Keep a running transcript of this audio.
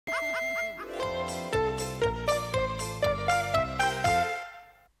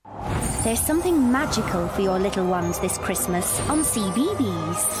There's something magical for your little ones this Christmas on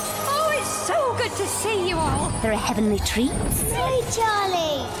CBeebies. Oh, it's so good to see you all. There are heavenly treats. Hey,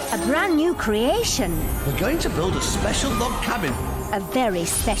 Charlie. A brand new creation. We're going to build a special log cabin. A very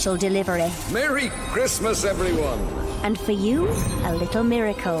special delivery. Merry Christmas, everyone. And for you, a little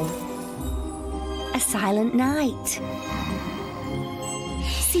miracle. A silent night.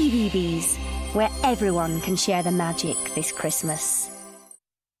 CBeebies, where everyone can share the magic this Christmas.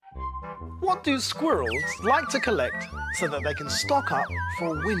 What do squirrels like to collect so that they can stock up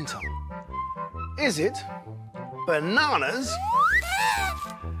for winter? Is it bananas?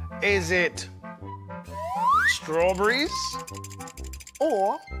 Is it strawberries?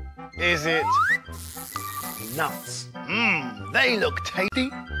 Or is it nuts? They look tasty.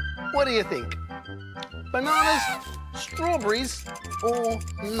 What do you think? Bananas, strawberries, or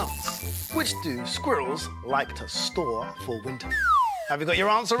nuts? Which do squirrels like to store for winter? Have you got your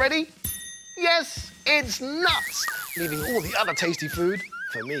answer ready? Yes, it's nuts, leaving all the other tasty food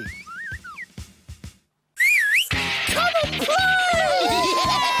for me. Come and play!